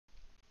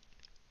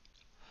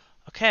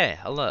Okay,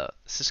 hello.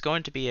 This is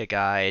going to be a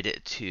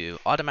guide to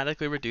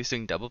automatically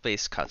reducing double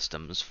bass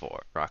customs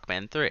for Rock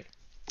Band 3.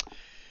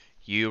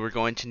 You are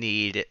going to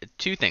need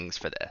two things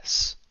for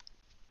this.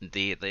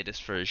 The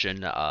latest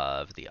version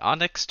of the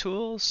Onyx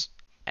tools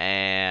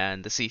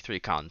and the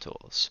C3 Con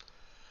tools.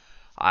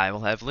 I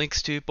will have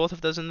links to both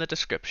of those in the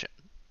description.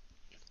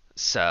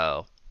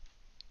 So,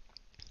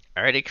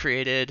 I already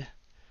created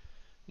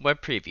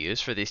web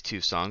previews for these two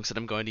songs that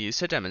I'm going to use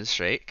to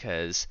demonstrate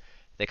because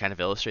they kind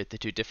of illustrate the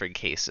two different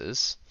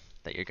cases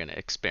that you're going to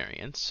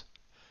experience.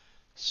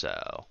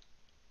 So,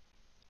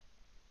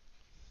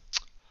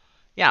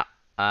 yeah.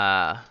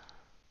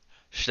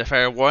 Just a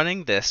fair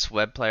warning, this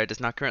web player does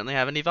not currently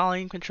have any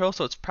volume control,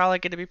 so it's probably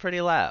going to be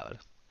pretty loud.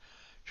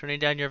 Turning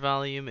down your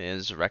volume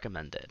is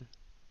recommended.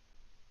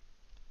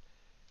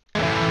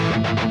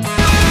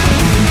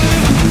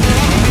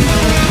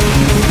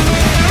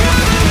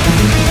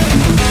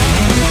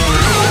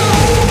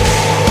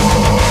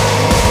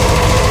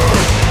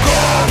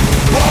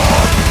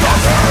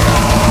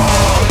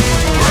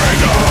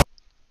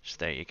 So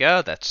there you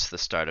go, that's the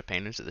start of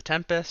Painters of the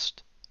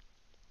Tempest.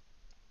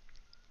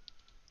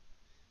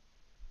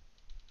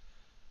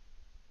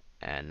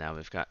 And now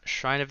we've got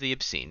Shrine of the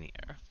Obscene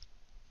here.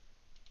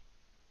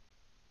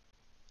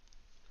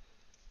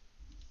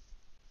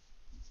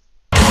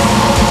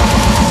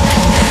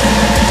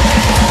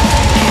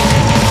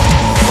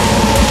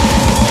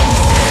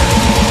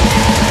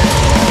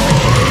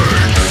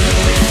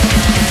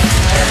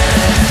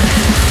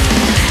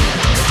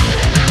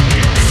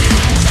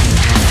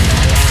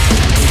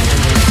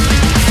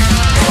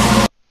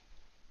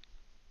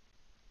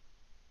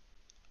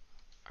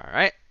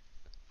 Alright,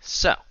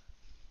 so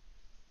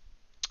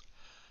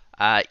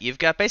you've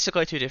got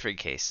basically two different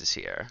cases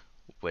here,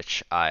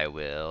 which I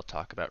will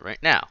talk about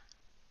right now.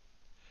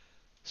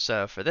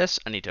 So for this,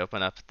 I need to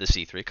open up the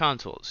C3 Con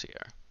tools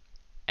here.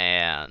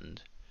 And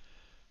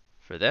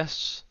for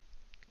this,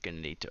 I'm going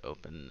to need to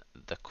open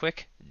the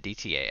quick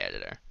DTA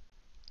editor.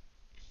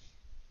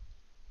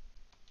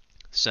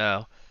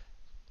 So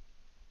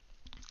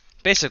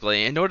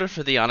basically, in order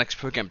for the Onyx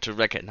program to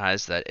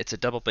recognize that it's a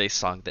double bass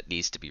song that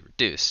needs to be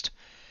reduced,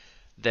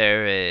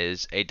 there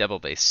is a double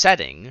bass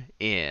setting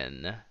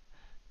in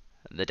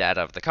the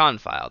data of the con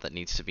file that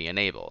needs to be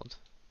enabled.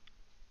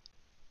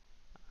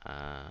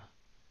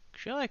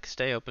 Could you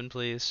stay open,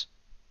 please?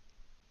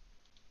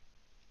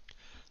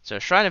 So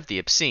Shrine of the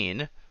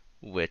Obscene,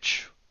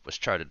 which was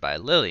charted by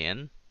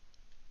Lillian,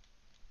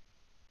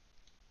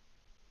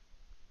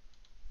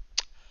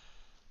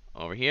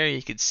 over here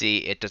you can see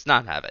it does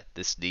not have it.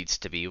 This needs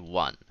to be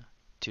 1.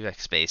 2x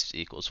space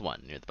equals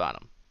 1 near the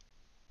bottom.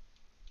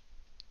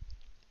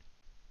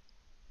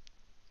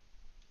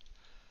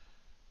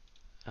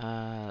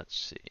 Let's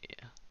see.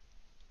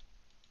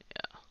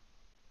 Yeah.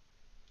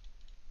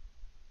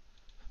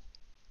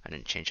 I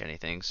didn't change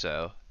anything,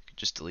 so you could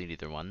just delete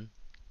either one.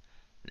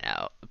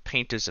 Now,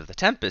 Painters of the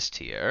Tempest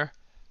here,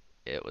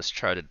 it was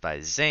charted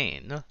by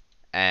Zane,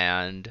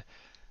 and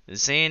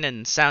Zane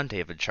and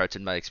Soundhaven charts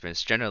in my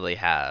experience generally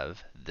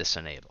have this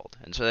enabled,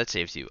 and so that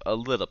saves you a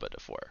little bit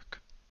of work.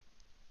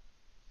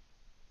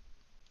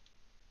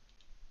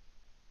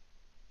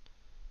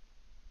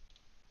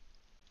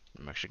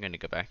 I'm actually going to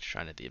go back to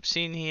Shrine of the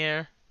Obscene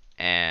here,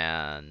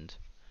 and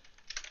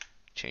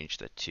change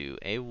that to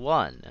a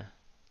 1.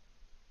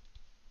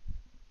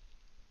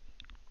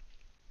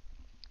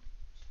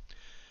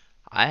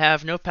 I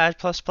have Notepad++,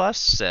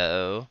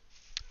 so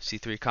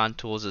C3 Con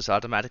Tools is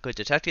automatically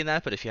detecting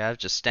that, but if you have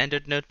just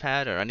standard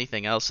Notepad or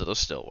anything else, it'll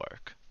still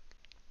work.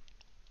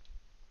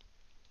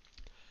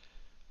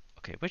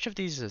 Okay, which of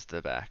these is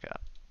the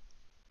backup?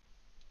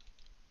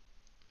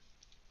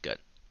 Good.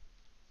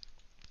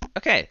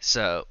 Okay,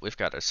 so we've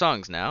got our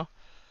songs now.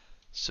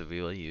 So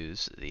we will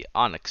use the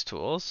Onyx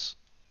tools.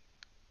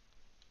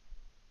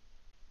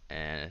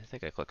 And I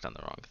think I clicked on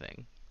the wrong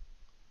thing.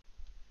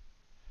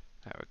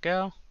 There we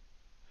go.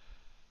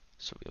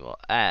 So we will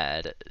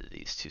add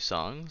these two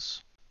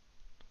songs.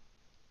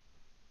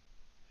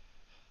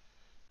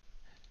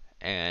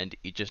 And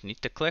you just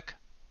need to click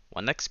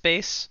 1x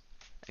space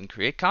and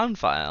create con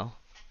file.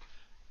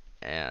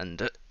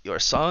 And your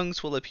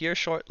songs will appear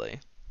shortly.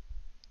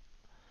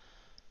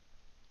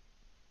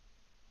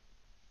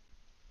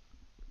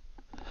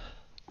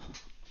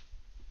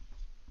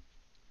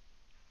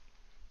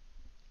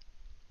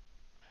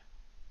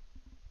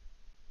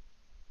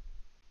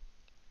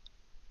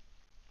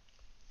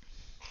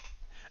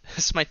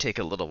 This might take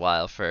a little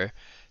while for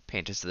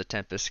Painters of the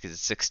Tempest because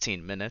it's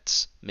 16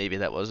 minutes. Maybe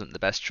that wasn't the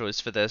best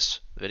choice for this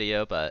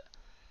video, but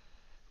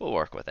we'll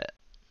work with it.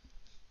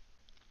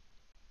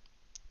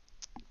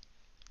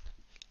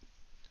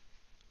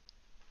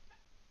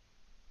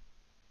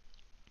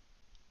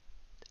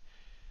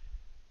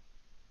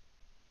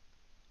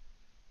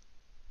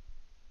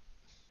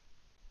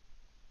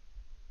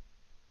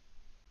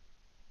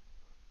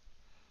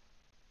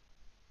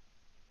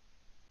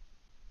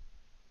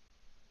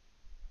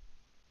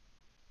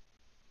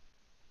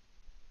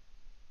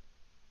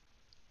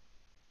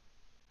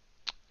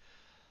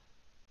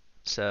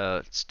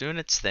 So it's doing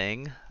its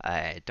thing.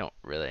 I don't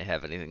really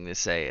have anything to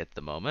say at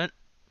the moment,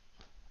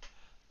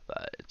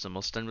 but it's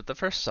almost done with the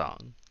first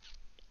song.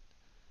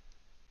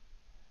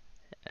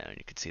 And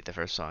you can see the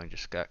first song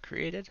just got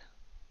created.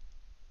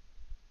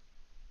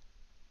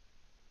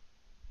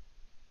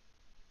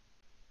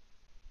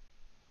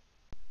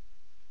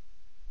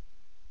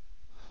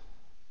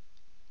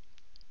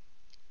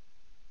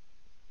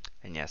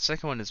 And yeah, the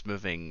second one is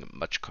moving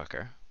much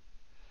quicker.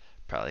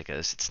 Probably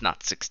because it's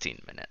not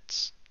 16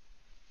 minutes.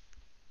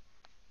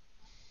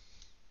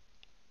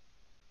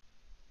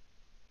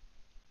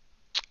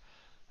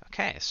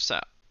 Okay, so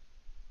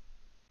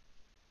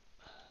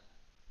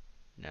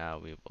now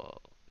we will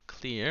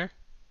clear,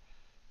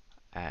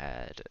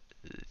 add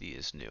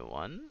these new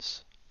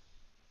ones.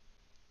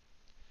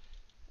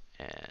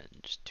 And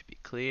just to be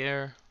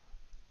clear,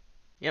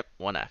 yep,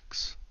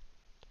 1x.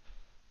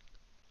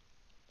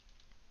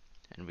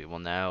 And we will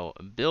now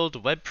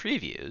build web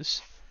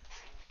previews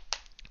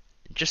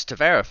just to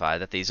verify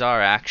that these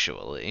are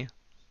actually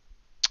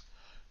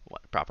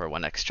proper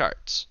 1x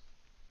charts.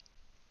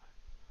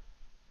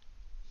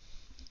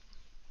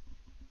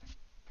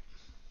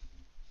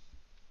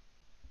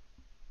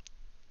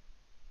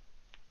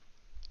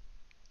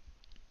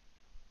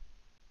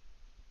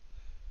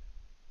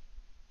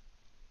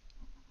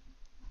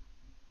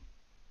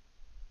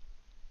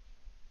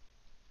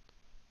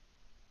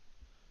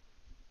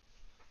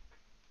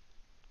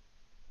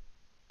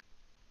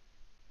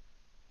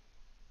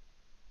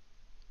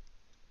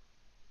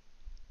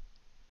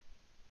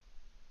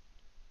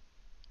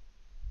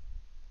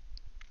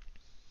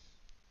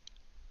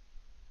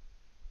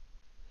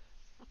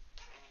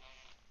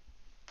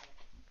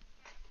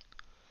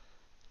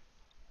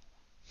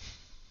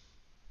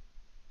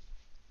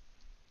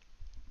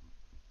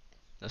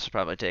 This will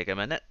probably take a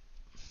minute.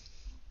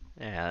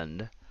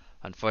 And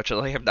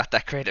unfortunately, I'm not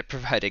that great at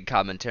providing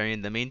commentary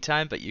in the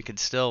meantime, but you can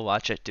still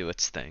watch it do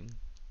its thing.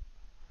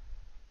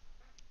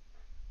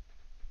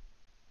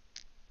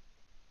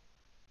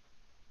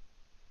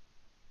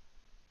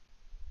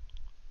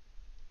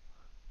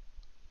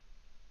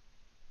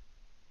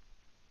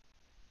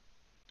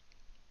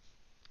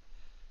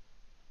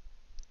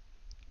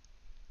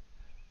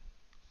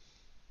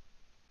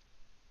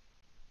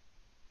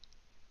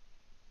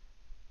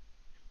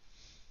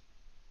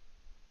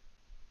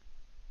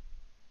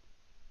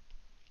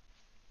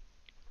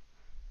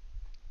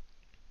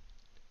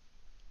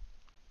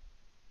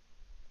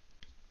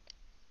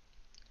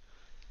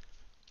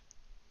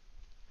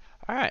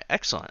 Alright,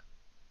 excellent.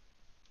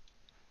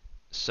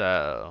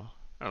 So,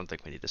 I don't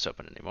think we need this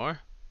open anymore.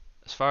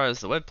 As far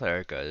as the web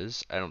player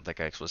goes, I don't think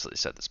I explicitly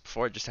said this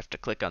before, just have to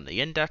click on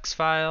the index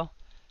file,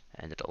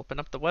 and it'll open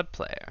up the web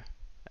player.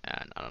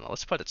 And, I don't know,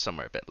 let's put it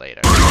somewhere a bit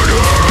later.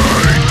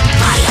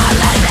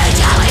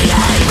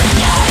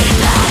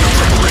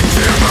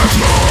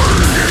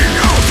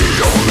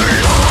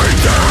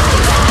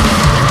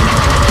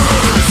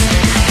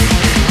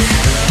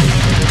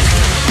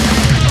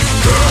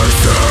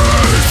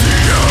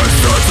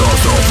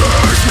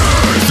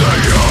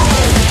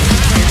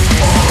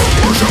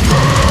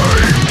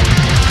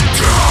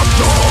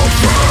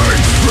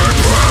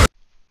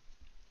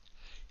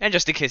 And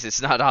just in case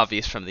it's not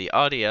obvious from the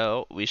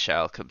audio, we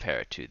shall compare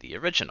it to the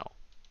original.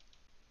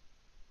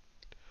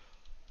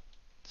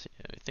 So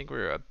I think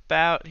we're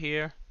about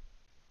here.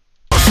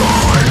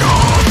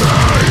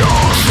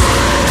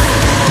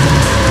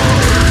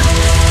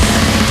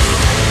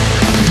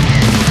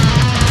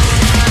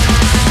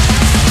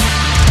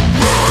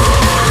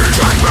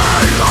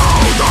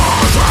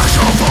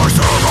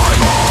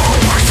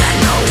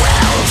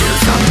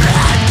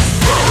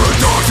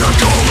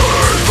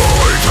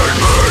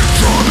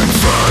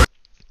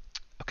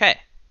 Okay,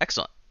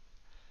 excellent.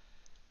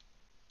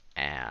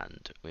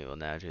 And we will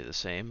now do the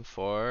same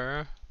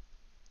for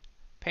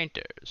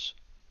painters.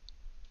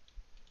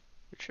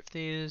 Which of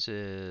these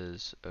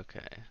is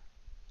okay?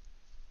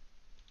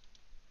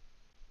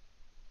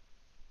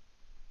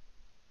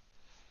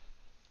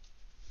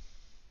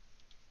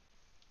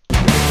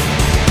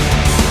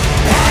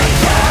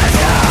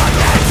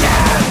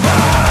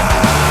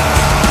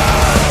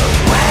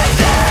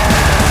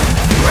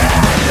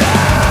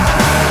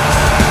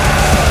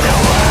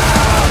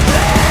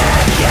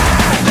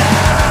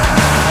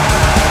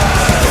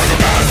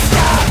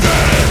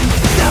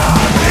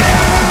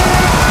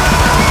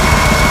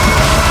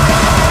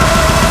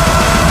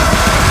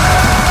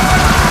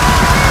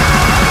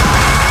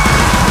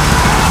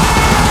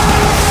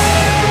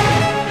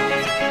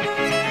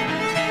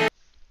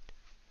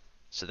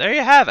 So there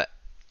you have it.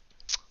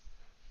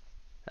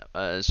 That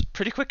was a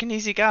pretty quick and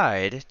easy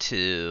guide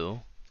to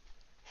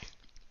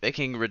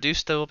making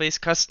reduced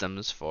double-based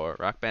customs for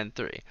Rock Band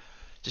 3.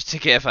 Just to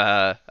give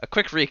a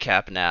quick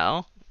recap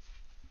now,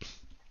 in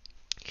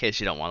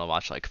case you don't want to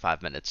watch like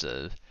 5 minutes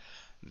of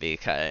me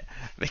kind of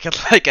make it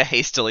like a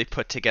hastily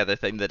put together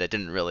thing that I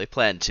didn't really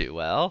plan too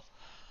well.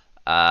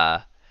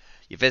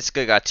 You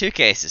basically got two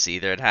cases.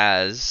 Either it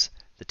has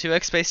the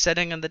 2x base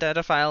setting in the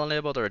data file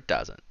enabled, or it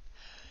doesn't.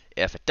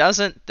 If it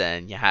doesn't,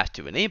 then you have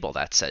to enable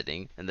that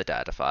setting in the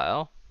data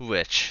file,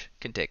 which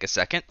can take a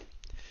second.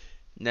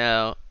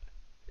 Now,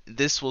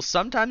 this will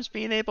sometimes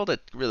be enabled.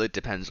 It really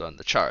depends on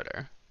the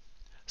charter.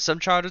 Some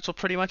charters will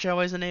pretty much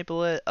always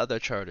enable it, other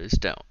charters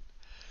don't.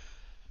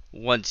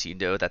 Once you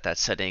know that that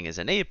setting is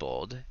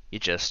enabled, you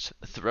just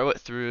throw it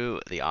through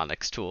the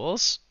Onyx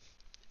tools,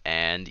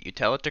 and you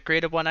tell it to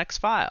create a 1x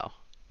file.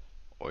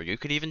 Or you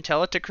could even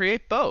tell it to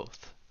create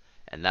both,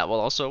 and that will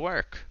also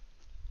work.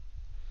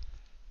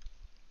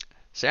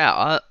 So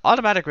yeah,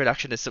 automatic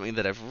reduction is something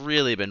that I've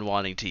really been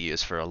wanting to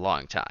use for a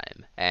long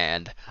time,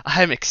 and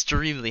I'm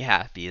extremely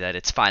happy that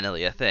it's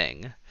finally a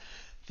thing,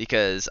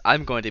 because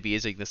I'm going to be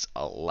using this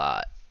a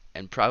lot,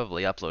 and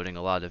probably uploading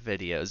a lot of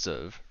videos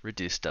of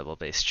reduced double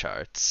base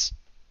charts.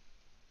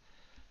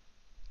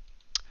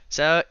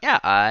 So yeah,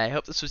 I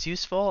hope this was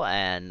useful,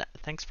 and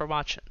thanks for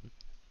watching.